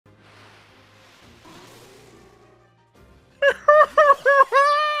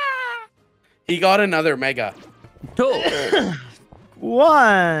He got another mega. Two.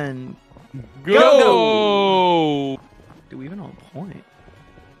 1. Go! Do we even on point?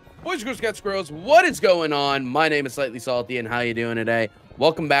 Boys, girls, cats, squirrels, what is going on? My name is SlightliSalti, and how you doing today?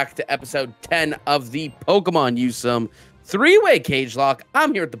 Welcome back to episode 10 of the Pokemon USUM 3-way Cagelock.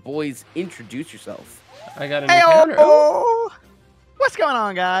 I'm here with the boys. Introduce yourself. I got an encounter. What's going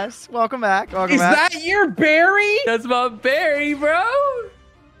on, guys? Welcome back. Welcome Is back. that your berry? That's my berry, bro.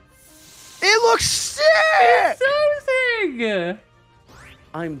 It looks sick! It's so sick.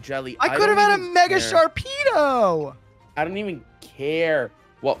 I'm jelly. I could have had a don't even Mega care. Sharpedo. I don't even care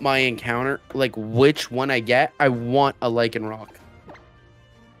what my encounter, like which one I get. I want a Lycanroc.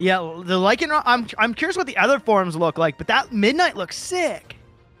 Yeah, the Lycanroc. I'm curious what the other forms look like, but that Midnight looks sick.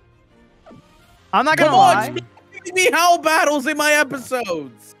 I'm not gonna lie. Come on, give me howl battles in my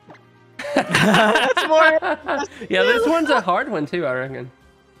episodes. That's more. Yeah, this one's a hard one too, I reckon.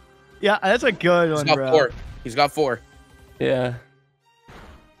 Yeah, that's a good He's one, got bro. 4. He's got 4. Yeah.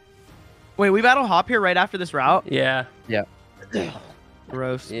 Wait, we battle hop here right after this route? Yeah. Yeah.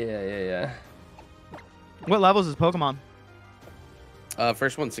 Gross. Yeah. What levels is Pokemon?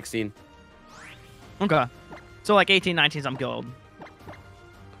 First one 16. Okay. So like 18, 19's I'm gold.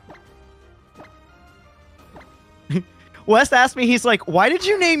 West asked me, he's like, why did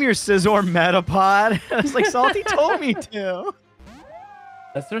you name your Scizor Metapod? I was like, Salty told me to.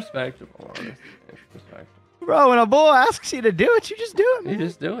 That's respectable, honestly. It's respectable. Bro, when a bull asks you to do it, you just do it, man. You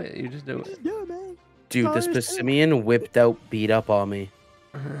just do it. You just do it. Just do it, man. Dude, Oh, this there's- Pissimian whipped out, beat up on me.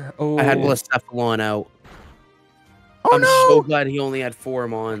 Oh, I had Blacephalon out. Oh, I'm no! so glad he only had 4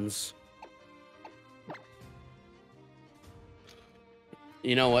 Mons.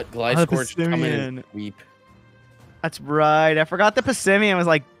 You know what? Gliscor's coming in Pissimian. sweep. That's right. I forgot the Pissimian was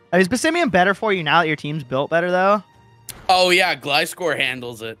like... Is Pissimian better for you now that your team's built better, though? Oh, yeah. Gliscor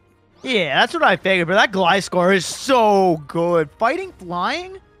handles it. Yeah, that's what I figured, but that Gliscor is so good. Fighting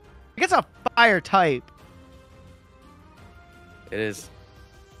flying? It gets a fire type. It is.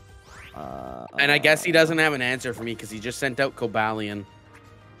 And I guess he doesn't have an answer for me because he just sent out Cobalion.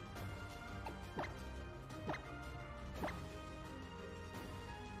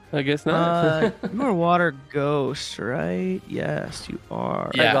 I guess not. You are Water Ghost, right? Yes, you are.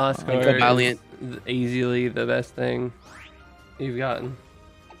 Yeah, Gliscor Cobalion. is easily the best thing you've gotten.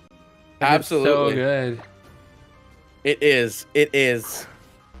 Like, Absolutely. It's so good. It is. It is.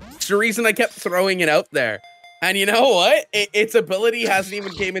 It's the reason I kept throwing it out there. And you know what? Its ability hasn't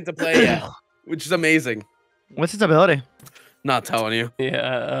even came into play yet, which is amazing. What's its ability? Not telling you.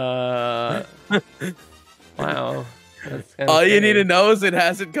 Yeah. Wow. That's kinda All you need scary. to know is it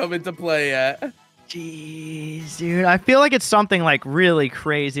hasn't come into play yet. Jeez, dude. I feel like it's something like really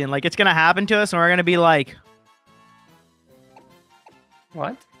crazy and like it's going to happen to us and we're going to be like,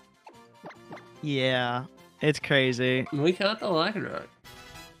 What? yeah, it's crazy. We caught the Lycanroc.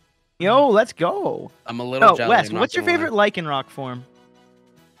 Yo, let's go. I'm a little Oh, jelly. Wes, I'm not what's your gonna favorite lie. Lycanroc form?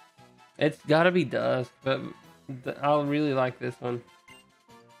 It's gotta be Dusk, but I'll really like this one.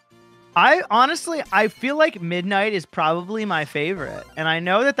 I feel like Midnight is probably my favorite. And I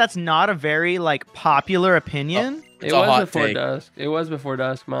know that that's not a very like popular opinion. It's It a was hot before take. Dusk. It was before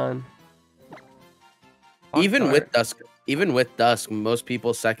Dusk, man. Even with Dusk, most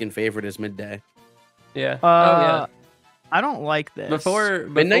people's second favorite is Midday. Yeah. Uh, Oh yeah. I don't like this. Before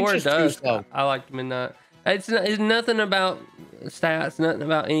Midnight's just too Dusk, slow. I liked Midnight. It's nothing about stats, nothing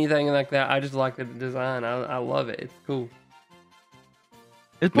about anything like that. I just like the design. I love it. It's cool.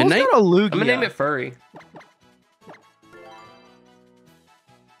 It's both Midnight? got a Lugia. I'm gonna name it Furry.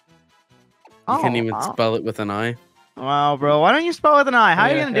 You can't even wow. spell it with an I. Wow, bro. Why don't you spell with an I? How are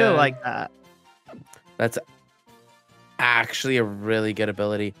you Yeah, gonna do it okay. like that? That's actually a really good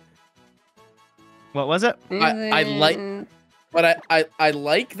ability. What was it? I like, but I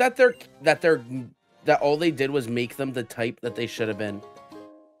like that that all they did was make them the type that they should have been.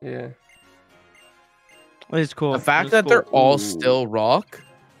 Yeah. It's cool. The fact It's that cool. they're all Ooh. still rock,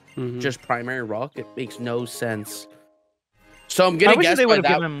 Mhm. just primary rock, it makes no sense. So I'm I gonna wish guess they by would have that.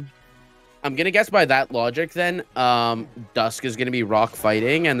 given him. I'm gonna guess by that logic. Then, Dusk is gonna be rock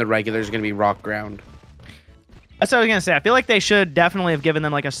fighting, and the regular is gonna be rock ground. That's what I was gonna say. I feel like they should definitely have given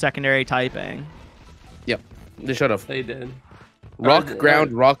them like a secondary typing. They should have They did. rock Or-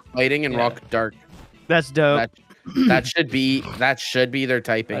 ground, rock fighting, and yeah. rock dark. That's dope. That should be their I did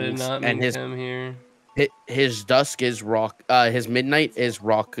typings. not mean And his him here. his Dusk is rock. His Midnight is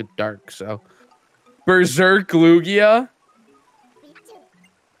rock dark. So Berserk Lugia.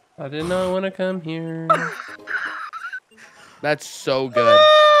 I did not want to come here. That's so good.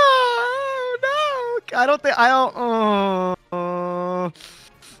 Oh, no. I don't think. I don't.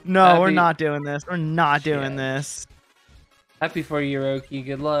 No, we're Happy- not doing this. We're not doing this. Happy for you, Roki.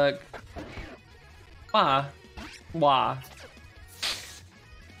 Good luck. Why? Why?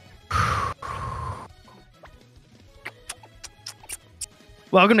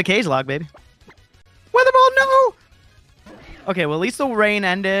 Welcome to Cagelocke, baby. Weatherball, no! Okay, well, at least the rain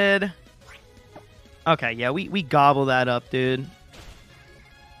ended. Okay, yeah, we gobble that up, dude.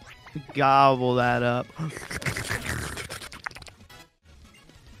 We gobble that up.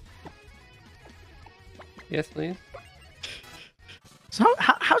 Yes, please. So,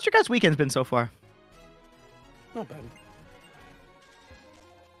 how's your guys' weekends been so far? Not bad.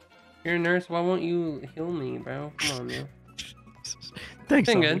 You're a nurse. Why won't you heal me, bro? Come on, man. Thanks,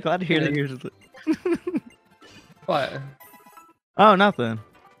 Been Salti. good. Glad to hear Been that yours is... What? Oh, nothing.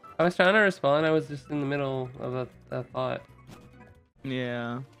 I was trying to respond. I was just in the middle of a thought.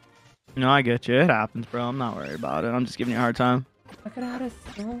 Yeah. No, I get you. It happens, bro. I'm not worried about it. I'm just giving you a hard time. Look at how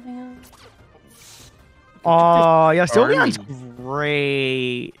Sylveon. Oh, yeah, Army. Sylveon's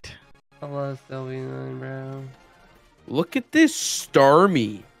great. I love Sylveon, bro. Look at this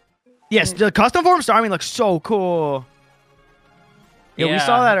Starmie. Yes, the custom form Starmie looks so cool. Yeah, we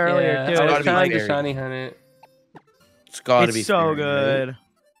saw that earlier, yeah. too. I Gotta was be trying to scary. shiny hunt it. It's gotta be It's so scary, good. right?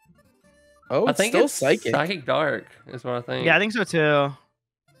 Oh, I it's think still it's psychic. Dark is what I think. Yeah, I think so, too.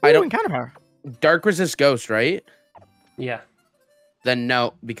 I Ooh, don't- Encounter power. Dark resist Ghost, right? Yeah. Then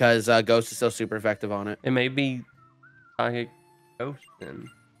no, because Ghost is still super effective on it. It may be Psychic Ghost then.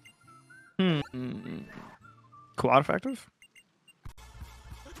 Quad effective?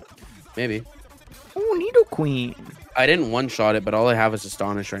 Maybe. Oh, Needle Queen. I didn't one-shot it, but all I have is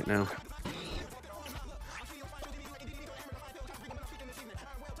Astonish right now.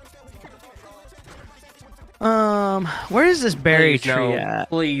 Where is this berry Please, tree no. at?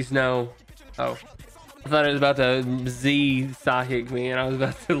 Please, no. Oh. I thought it was about to Z Psychic me and I was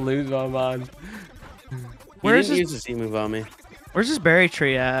about to lose my mind. Where Where's is this? use the C move on me? Where's this berry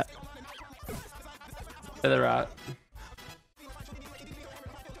tree at? To the right.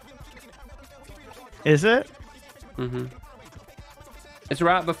 Is it? Mm-hmm. It's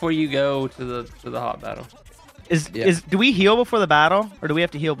right before you go to the hot battle. Yeah. Do we heal before the battle, or do we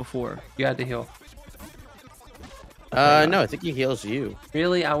have to heal before? You had to heal. No, I think he heals you.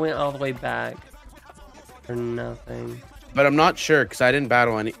 Really? I went all the way back for nothing. But I'm not sure, because I didn't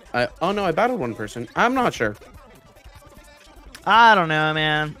battle any... oh, no, I battled one person. I'm not sure. I don't know,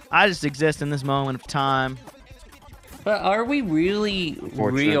 man. I just exist in this moment of time. But are we really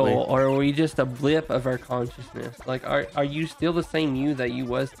Fortunately. real, or are we just a blip of our consciousness? Like, are you still the same you that you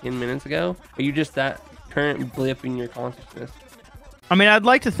was 10 minutes ago? Are you just that current blip in your consciousness? I mean, I'd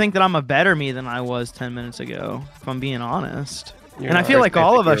like to think that I'm a better me than I was 10 minutes ago, if I'm being honest. You're And I not. feel like I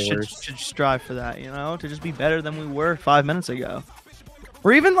all think of us you're should worse. strive for that, you know? To just be better than we were 5 minutes ago.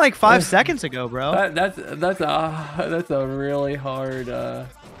 Or even like 5 seconds ago, bro. That's a really hard.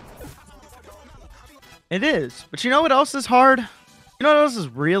 It is. But you know what else is hard? You know what else is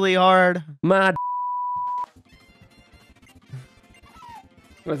really hard? My.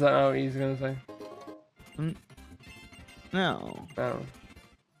 Was that not what he was gonna say? No. No.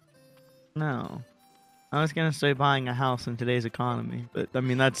 No. I was gonna say buying a house in today's economy, but I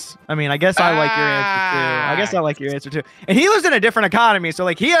mean I guess I like your answer too. I guess I like your answer too. And he lives in a different economy, so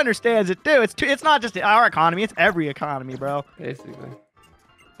like he understands it too. It's not just our economy, it's every economy, bro. Basically.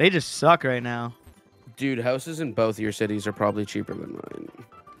 They just suck right now. Dude, houses in both your cities are probably cheaper than mine.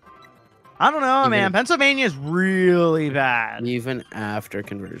 I don't know, Even- man. Pennsylvania is really bad. Even after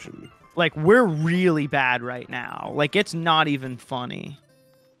conversion. Like we're really bad right now. Like it's not even funny.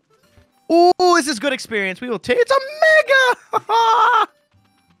 Oh, this is good experience. We will take. It's a mega.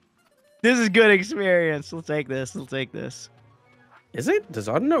 This is good experience. We'll take this. We'll take this. Is it? Does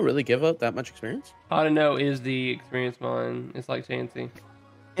Audino really give out that much experience? How to know is the experience mine. It's like Chansey.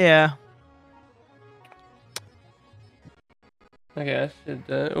 Yeah. Okay, I should.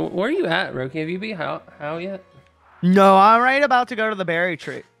 Where are you at, Roki? Have you beat how yet? No, I'm right about to go to the berry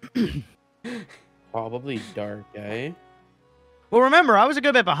tree. Probably dark, eh? Well, remember, I was a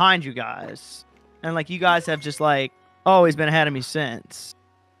good bit behind you guys, and like you guys have just like always been ahead of me since.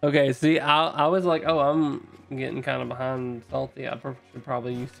 Okay, see, I was like, oh, I'm getting kind of behind Salty. I should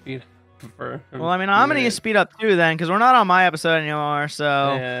probably use speed for. Well, I mean, I'm gonna use speed up too then, because we're not on my episode anymore. So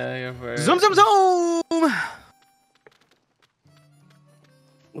Yeah, go for it. zoom, zoom, zoom.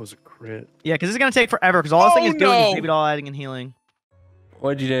 It was a crit. Yeah, because it's gonna take forever. Because all this thing is doing no. is maybe all adding and healing.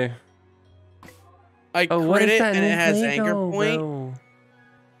 What'd you do? I Oh, what crit is it that and it has Nuzlocke, anger point. bro?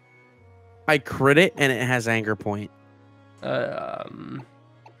 I crit it and it has anger point. I'm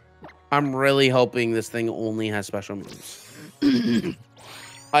really hoping this thing only has special moves.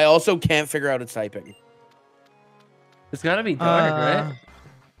 I also can't figure out its typing. It's gotta be dark, right?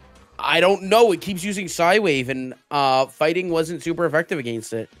 I don't know. It keeps using Psywave, and fighting wasn't super effective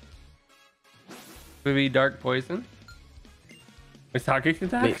against it. Would be dark poison. With psychic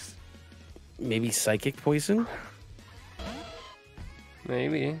attacks? Maybe psychic poison?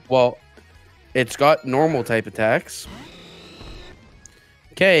 Maybe. Well, it's got normal type attacks.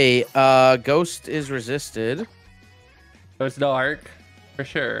 Okay, Ghost is resisted. So it's dark, for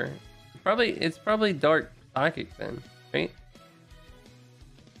sure. It's probably dark psychic then, right?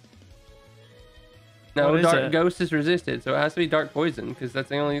 No, dark ghost is resisted, so it has to be dark poison because that's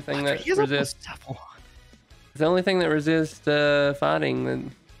the only thing that resists. It's the only thing that resists fighting.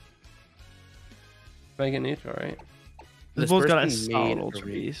 Then make it neutral, right? This bull's got a solid Ultra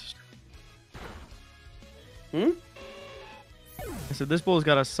Beast. Hmm? I said this bull's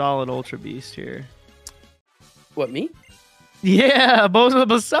got a solid Ultra Beast here. What, me? Yeah, both of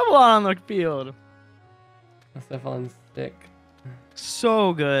the Blacephalon on the field. Blacephalon's thick.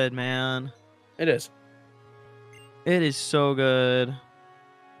 So good, man. It is. It is so good.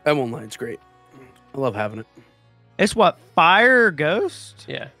 That one line's great. I love having it. It's what, Fire or Ghost?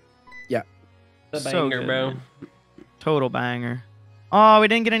 Yeah. Yeah. The So banger, good, bro. man. Total banger. Oh, we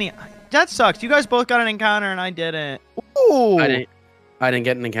didn't get any. That sucks. You guys both got an encounter and I didn't. Ooh. I didn't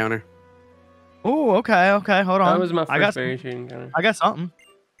get an encounter. Ooh, okay, okay. Hold on. That was my first berry shooting encounter. I got something.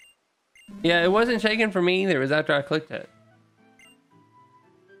 Yeah, it wasn't shaking for me either. It was after I clicked it.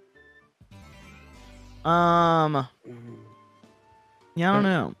 Yeah, I don't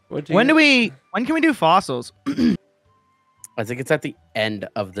know. When can we do fossils? I think it's at the end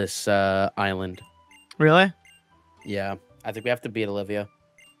of this island. Really? Yeah. I think we have to beat Olivia.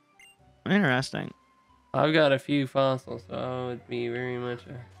 Interesting. I've got a few fossils, so I would be very much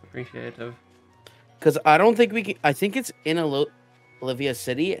appreciative. Because I don't think we can... I think it's in Olivia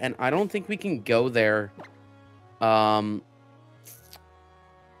City, and I don't think we can go there. I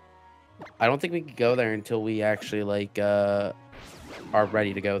don't think we can go there until we actually, like, are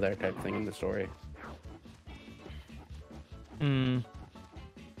ready to go there type thing in the story.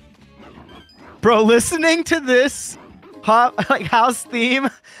 Bro, listening to this house theme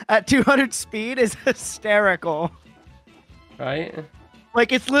at 200 speed is hysterical. Right?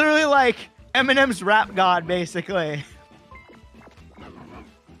 Like, it's literally like Eminem's Rap God, basically.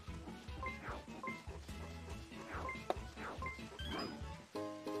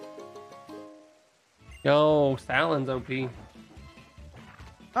 Yo, Salin's OP.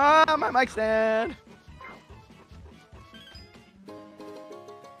 Ah, my mic stand.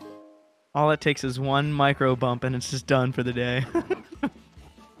 All it takes is one micro bump and it's just done for the day.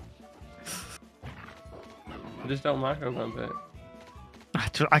 Just don't micro bump it.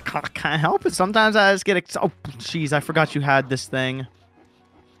 I can't help it. Sometimes I just get oh, jeez, I forgot you had this thing.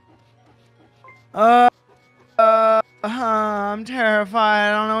 I'm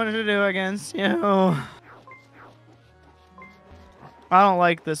terrified. I don't know what to do against you. I don't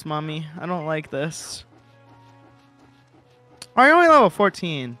like this, Mummy. I don't like this. Oh, you're only level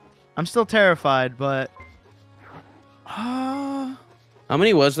 14. I'm still terrified, but... How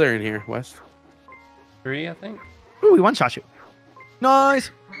many was there in here, West? 3, I think. Ooh, we one-shot you.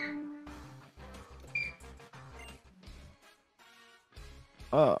 Nice!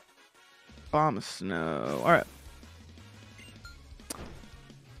 Bomb of snow. Alright.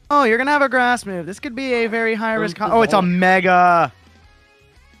 Oh, you're gonna have a grass move. This could be a very high-risk... Oh, it's a mega!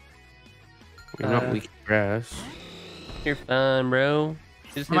 We're not weak to grass. You're fine, bro.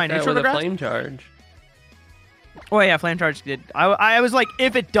 Just hit that with a flame charge. Oh, yeah, flame charge did. I was like,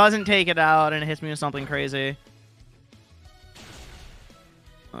 if it doesn't take it out and it hits me with something crazy.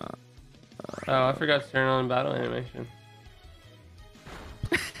 Oh, I forgot to turn on battle animation.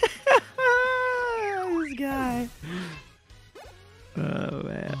 This guy. Oh,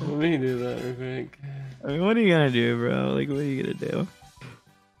 man. Let me do that real quick. I mean, what are you gonna do, bro? Like, what are you gonna do?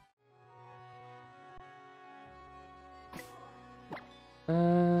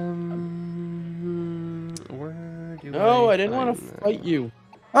 Where do No, I didn't want to fight you.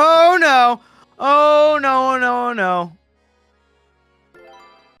 Oh, no. Oh, no, no, no.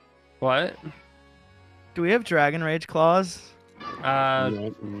 What? Do we have Dragon Rage claws? Not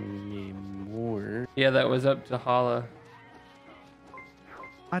anymore. Yeah, that was up to Hala.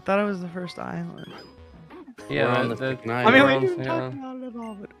 I thought it was the first island. Yeah, I mean, we we didn't talk about it at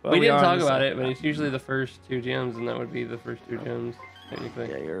all. But we didn't talk about it, but it's usually the first 2 gems, and that would be the first 2 gems,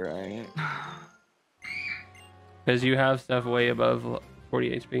 technically. Yeah, you're right. Because you have stuff way above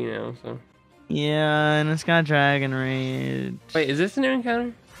 40 HP now, so. Yeah, and it's got Dragon Rage. Wait, is this a new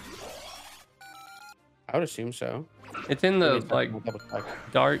encounter? I would assume so. It's in the like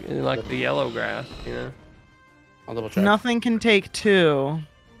dark, like the yellow grass, you know. I'll double check. Nothing can take 2.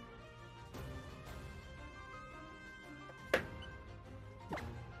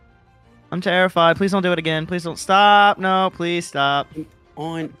 I'm terrified. Please don't do it again. Please don't stop. No, please stop.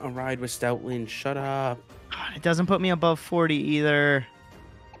 On a ride with Stoutland. Shut up. God, it doesn't put me above 40 either.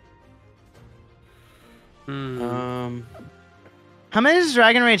 Hmm. How many does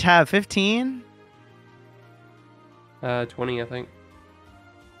Dragon Rage have? 15? 20, I think.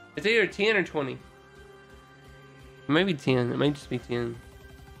 It's either 10 or 20. Maybe 10. It might just be 10.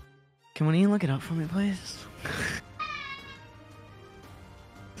 Can one of you look it up for me, please?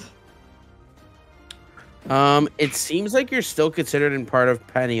 It seems like you're still considered in part of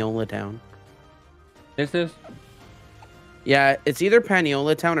Paniola Town. Is this? Yeah, it's either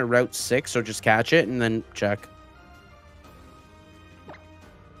Paniola Town or Route 6, so just catch it and then check.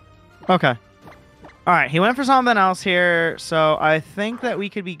 Okay. All right, he went for something else here, so I think that we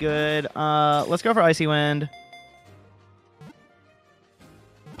could be good. Let's go for Icy Wind.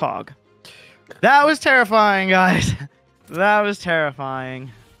 Pog. That was terrifying, guys. That was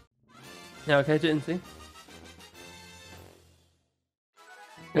terrifying. Yeah, catch it and see.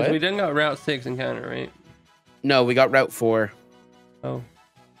 What? Because we done got Route 6 encounter, right? No, we got Route 4. Oh.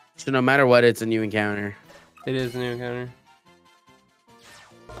 So no matter what, it's a new encounter. It is a new encounter.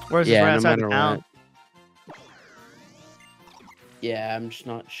 Where's this right outside the town? Yeah, I'm just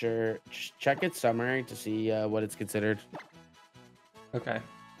not sure. Just check its summary to see what it's considered. Okay.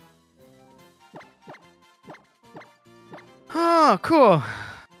 Oh, cool.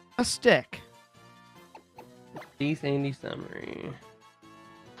 A stick. D Sandy summary.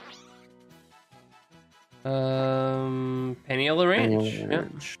 Paniola Ranch. Yeah.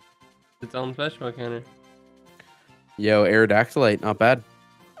 Its own special encounter. Yo, Aerodactylite, not bad.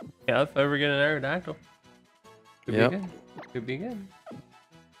 Yeah, if I ever get an Aerodactyl. Could Yep. be good. Could be good.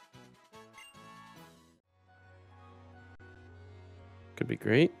 Could be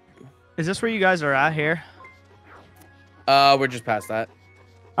great. Is this where you guys are at here? We're just past that.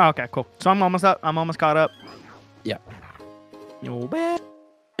 Oh, okay, cool. So I'm almost up. I'm almost caught up. Yeah. No bad.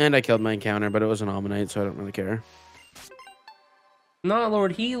 And I killed my encounter, but it was an Ammonite, so I don't really care. Not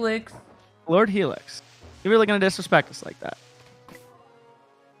Lord Helix. Lord Helix. You're really gonna disrespect us like that?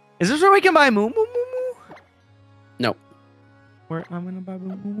 Is this where we can buy moo moo moo moo? No. Where I'm gonna buy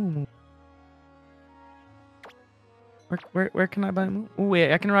moo moo moo moo? Where can I buy moo? Oh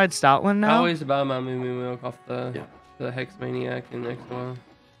wait, I can ride Stoutland now. I always buy my Moo Moo milk off the Hex Maniac in next one.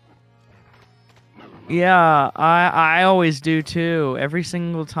 Yeah, I always do too. Every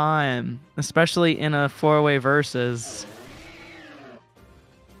single time, especially in a 4-way versus.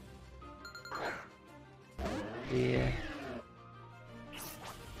 Yeah.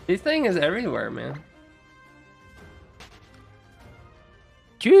 This thing is everywhere, man.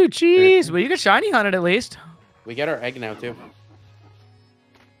 Gee, jeez. Well, you can shiny hunt it at least. We get our egg now, too.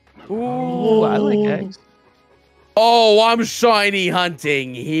 Ooh, I like eggs. Oh, I'm shiny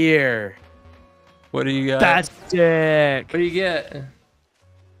hunting here. What do you got? That's sick. What do you get?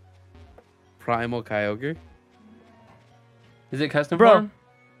 Primal Kyogre? Is it custom Bro. form?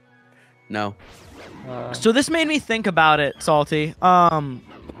 No. So this made me think about it, Salty.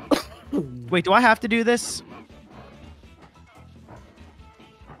 Wait, do I have to do this?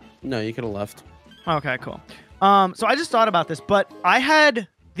 No, you could have left. Okay, cool. So I just thought about this, but I had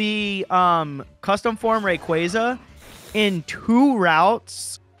the custom form Rayquaza in 2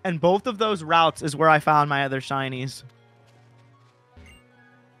 routes, and both of those routes is where I found my other shinies.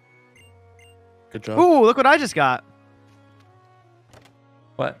 Good job. Ooh, look what I just got.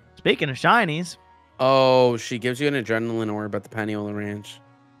 What? Speaking of shinies. Oh, she gives you an adrenaline orb at the Paniola Ranch.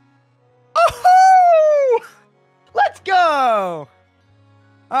 Oh! Let's go!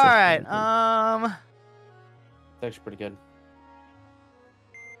 All right. It's actually pretty good.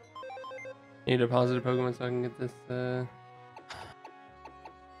 Need to deposit a Pokemon so I can get this.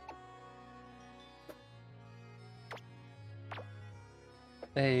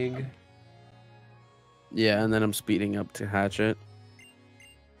 Egg. Yeah, and then I'm speeding up to hatch it.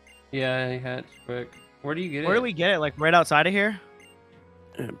 Yeah, I hatch quick. Where do you get it? Where do we get it? Like right outside of here?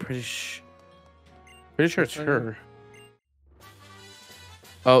 I'm pretty sure it's her.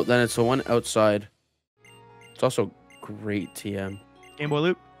 Oh, then it's the one outside. It's also great TM. Game Boy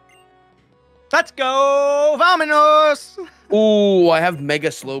Loop. Let's go, Vamonos! Ooh, I have Mega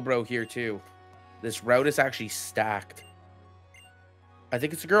Slowbro here too. This route is actually stacked. I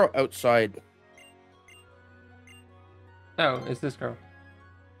think it's a girl outside. Oh, it's this girl.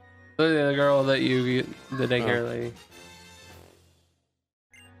 The girl that you get, the daycare lady.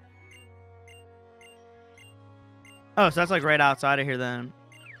 Oh, so that's like right outside of here then.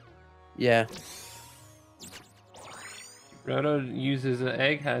 Yeah. Roto uses an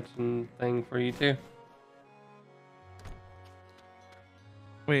egg hatching thing for you too.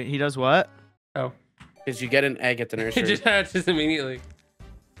 Wait, he does what? Oh. Because you get an egg at the nursery. It just hatches immediately.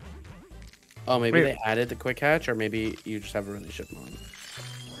 Oh, maybe Wait. they added the quick hatch, or maybe you just have a relationship on.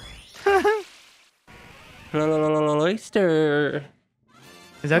 Oyster.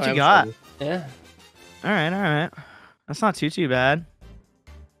 Is that what you got? Yeah. All right. That's not too bad.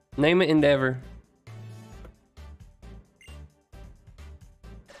 Name it Endeavor.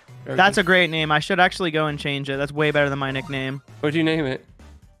 That's a great name. I should actually go and change it. That's way better than my nickname. What'd you name it?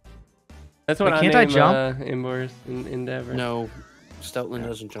 That's what Wait, I can't I name jump? Inboars in Endeavor. No, Stoutland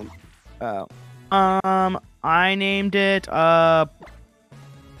doesn't jump. Oh. I named it Bork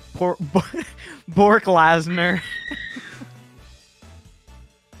Lasner.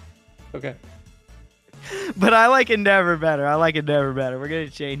 Okay. But I like Endeavor better. We're gonna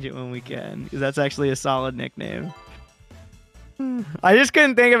change it when we can, because that's actually a solid nickname. I just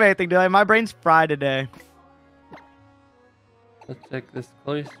couldn't think of anything, dude. My brain's fried today. Let's check this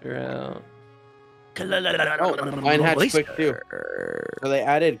cloister out. Oh, mine hatched quick too. So they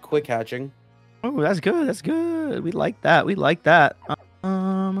added quick hatching. Oh, that's good. We like that.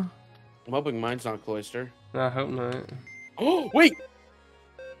 I'm hoping mine's not cloister. I hope not. Oh, wait!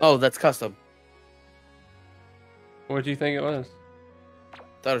 Oh, that's custom. What'd you think it was?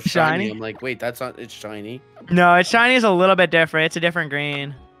 Thought it was shiny. Shiny? I'm like, wait, that's not. It's shiny. No, it's shiny is a little bit different. It's a different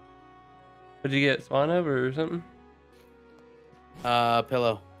green. What'd you get? Swan over or something?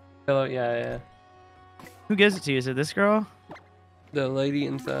 Pillow. Hello, yeah. Who gives it to you? Is it this girl? The lady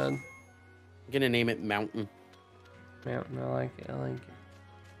inside. I'm gonna name it Mountain. Mountain, I like it.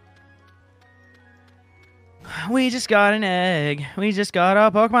 We just got an egg. We just got a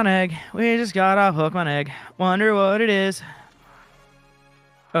Pokemon egg. Wonder what it is.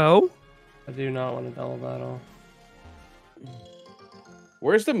 Oh? I do not want a double battle.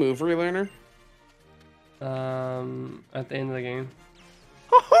 Where's the move relearner? At the end of the game.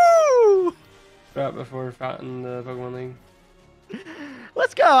 Woohoo! Right before fighting the Pokemon League.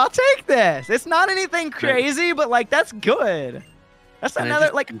 Let's go. I'll take this. It's not anything crazy, but like that's good. That's Can I another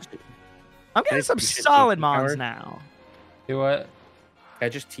just like teach it? I'm Can I getting some teach it solid ancient mons power? now. Do what? Can I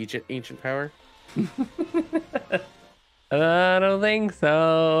just teach it ancient power? I don't think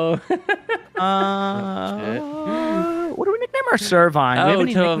so. What do we nickname our Servine? Do we have Oh,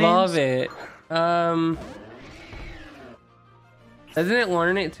 any to nicknames? evolve it. Doesn't it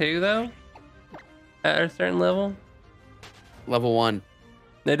learn it too though? At a certain level? Level 1.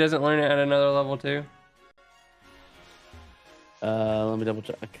 It doesn't learn it at another level too? Let me double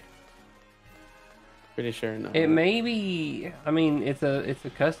check. Pretty sure no. It may be. I mean, it's a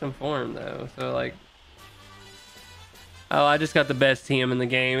custom form though, so like. Oh, I just got the best TM in the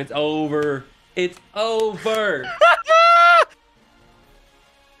game. It's over. It's over.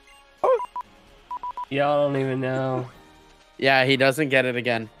 Y'all don't even know. Yeah, he doesn't get it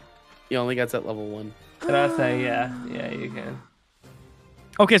again. He only gets at level 1. And I say, yeah, you can.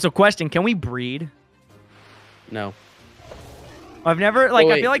 Okay, so question: can we breed? No. I've never like. Oh,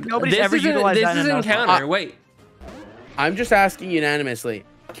 I wait. feel like nobody's This ever is utilized that. this is in encounter. Nuzlocke. Wait. I'm just asking unanimously.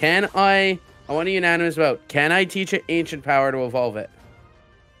 Can I want a unanimous vote. Can I teach it ancient power to evolve it?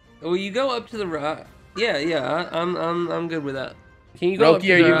 Well, you go up to the right. Yeah. I'm good with that. Can you go up Roki,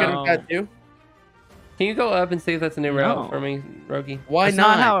 to are the you right? good with that too? Can you go up and see if that's a new route No. for me, Roki? Why That's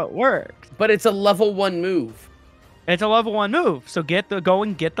not? not how it works. But it's a level 1 move. It's a level 1 move. So go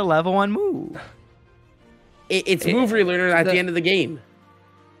and get the level 1 move. It's move relearner at the end of the game.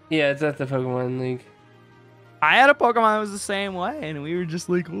 Yeah, it's at the Pokemon League. I had a Pokemon that was the same way, and we were just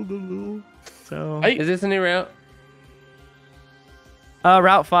like, oh. So Is this a new route?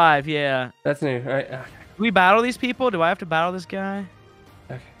 Route 5, yeah. That's new, right? Okay. Do we battle these people? Do I have to battle this guy?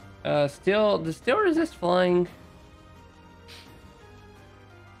 Does still resist flying?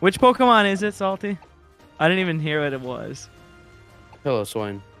 Which Pokemon is it, Salty? I didn't even hear what it was. Pillow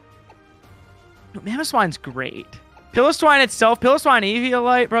Swine. Mamoswine's great. Piloswine itself, Piloswine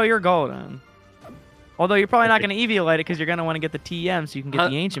Eviolite, bro, you're golden. Although you're probably not going to Eviolite it because you're going to want to get the TM so you can get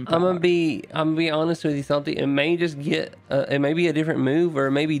the ancient power. I'm gonna be honest with you, Salty. It may just get it may be a different move or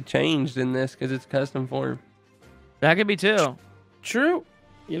it may be changed in this because it's custom form. That could be too. True.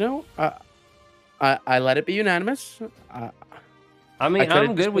 You know, I let it be unanimous. I mean,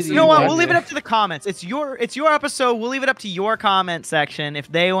 I'm good with you. You know what? We'll leave it up to the comments. It's your episode. We'll leave it up to your comment section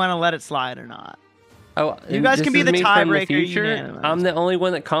if they want to let it slide or not. Oh, You guys this can be is the me from tiebreaker, future. unanimous. I'm the only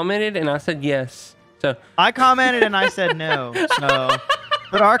one that commented, and I said yes. So I commented and I said no. So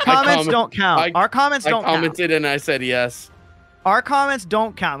But our comments don't count. Our comments don't count. I commented and I said yes. Our comments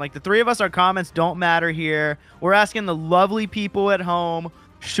don't count. Like the three of us, our comments don't matter here. We're asking the lovely people at home,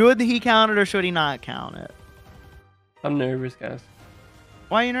 should he count it or should he not count it? I'm nervous, guys.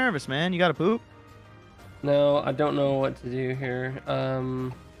 Why are you nervous, man? You got to poop? No, I don't know what to do here.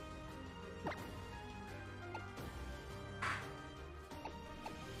 I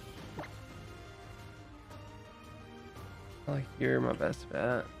like you're my best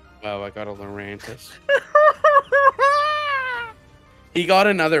bet. Oh, I got a Lurantis. He got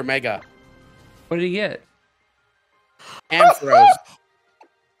another Mega. What did he get? Ampharos.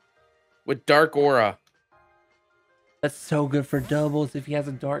 With Dark Aura. That's so good for doubles if he has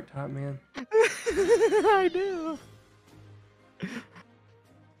a dark top, man. I do.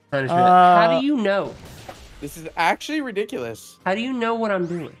 Punishment. How do you know? This is actually ridiculous. How do you know what I'm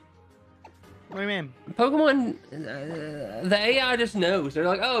doing? What do you mean? Pokemon, the AI just knows. They're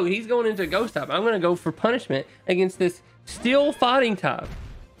like, oh, he's going into ghost type. I'm going to go for punishment against this steel fighting type.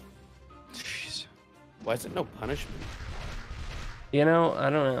 Jeez. Why is it no punishment? You know, I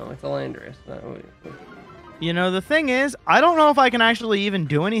don't know. It's a Landorus. You know, the thing is, I don't know if I can actually even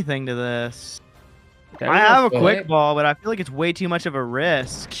do anything to this. I have a quick ball, but I feel like it's way too much of a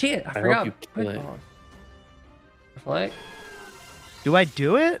risk. Shit, I forgot. You kill it. Reflect. Do I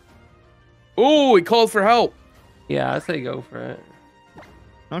do it? Oh, he called for help. Yeah, I say go for it.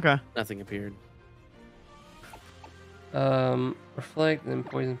 Okay. Nothing appeared. Reflect, then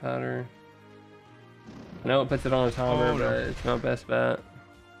poison powder. I know it puts it on a timer, but it's not best bet.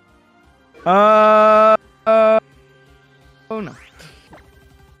 Oh no.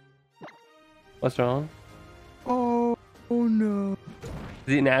 What's wrong? Oh no.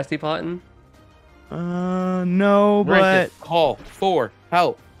 Is he nasty plotting? No, but call for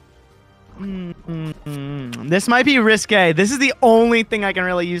help. This might be risque. This is the only thing I can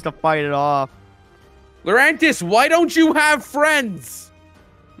really use to fight it off. Lurantis, why don't you have friends?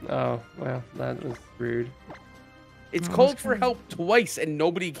 Oh, well, that was rude. It's called for help twice and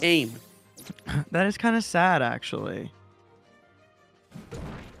nobody came. That is kind of sad, actually.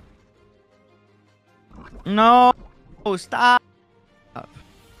 No, stop.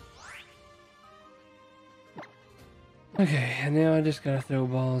 Okay, and now I just gotta throw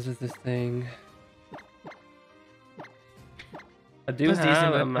balls at this thing. I do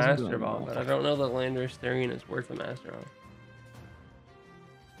have a Master Ball, but I don't know that Landorus Therian is worth a Master Ball.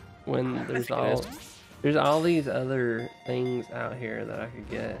 When there's all these other things out here that I could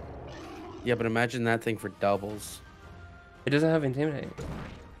get. Yeah, but imagine that thing for doubles. It doesn't have Intimidate.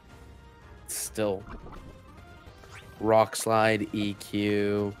 Still. Rock Slide,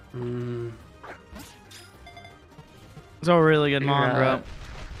 EQ. It's a really good mon, bro.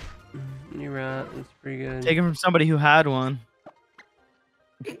 You're right. It's pretty good. Take it from somebody who had one.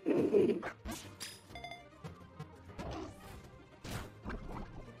 I mean,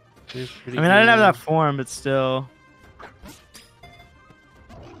 I didn't have that form, but still.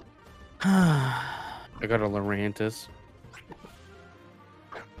 I got a Lurantis.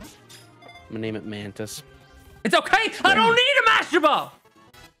 I'm gonna name it Mantis. It's okay. I don't need a Master Ball.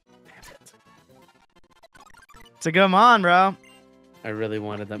 It's a good mon, bro. I really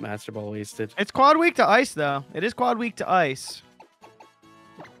wanted that Master Ball wasted. It's quad weak to ice, though. It is quad weak to ice.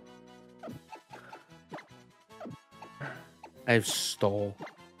 I have stole.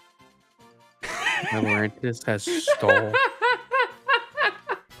 My Lurantis has stole.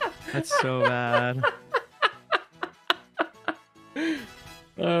 That's so bad.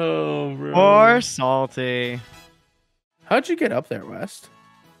 Oh, bro. Or salty. How'd you get up there, West?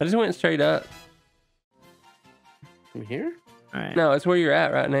 I just went straight up. From here? All right. No, it's where you're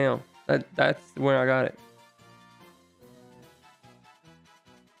at right now. That's where I got it.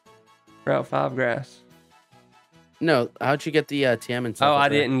 Route 5 grass. No, how'd you get the TM and stuff? Oh, I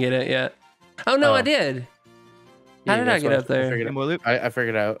didn't get it yet. Oh, no, I did. How did I get up there? I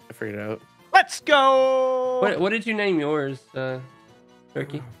figured it out. I figured it out. Let's go. What did you name yours,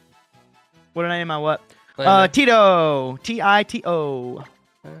 Turkey? What did I name my what? Landon? Tito. Tito.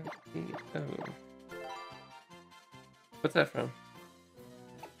 What's that from?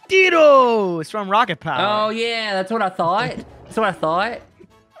 Tito. It's from Rocket Power. Oh, yeah. That's what I thought. That's what I thought.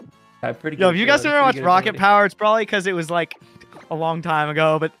 Pretty good. Yo, if you guys never watched Rocket Power, it's probably because it was like a long time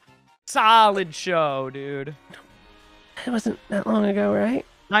ago, but solid show, dude. It wasn't that long ago, right?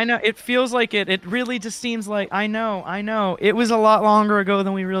 I know. It feels like it. It really just seems like, I know. It was a lot longer ago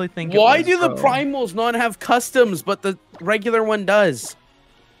than we really think it was. Why do the primals not have customs, but the regular one does?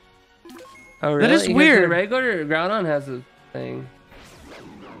 Oh, really? That is weird. The regular Groudon has a thing.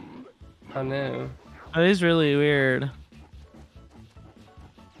 I know. That is really weird.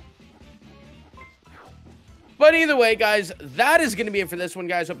 But either way, guys, that is going to be it for this one,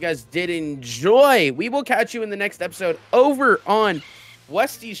 guys. Hope you guys did enjoy. We will catch you in the next episode over on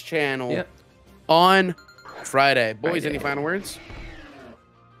Westy's channel on Friday. Boys, any final words?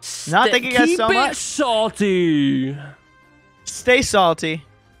 Thank you guys so much. Keep it salty. Stay salty.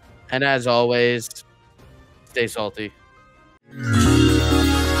 And as always, stay salty.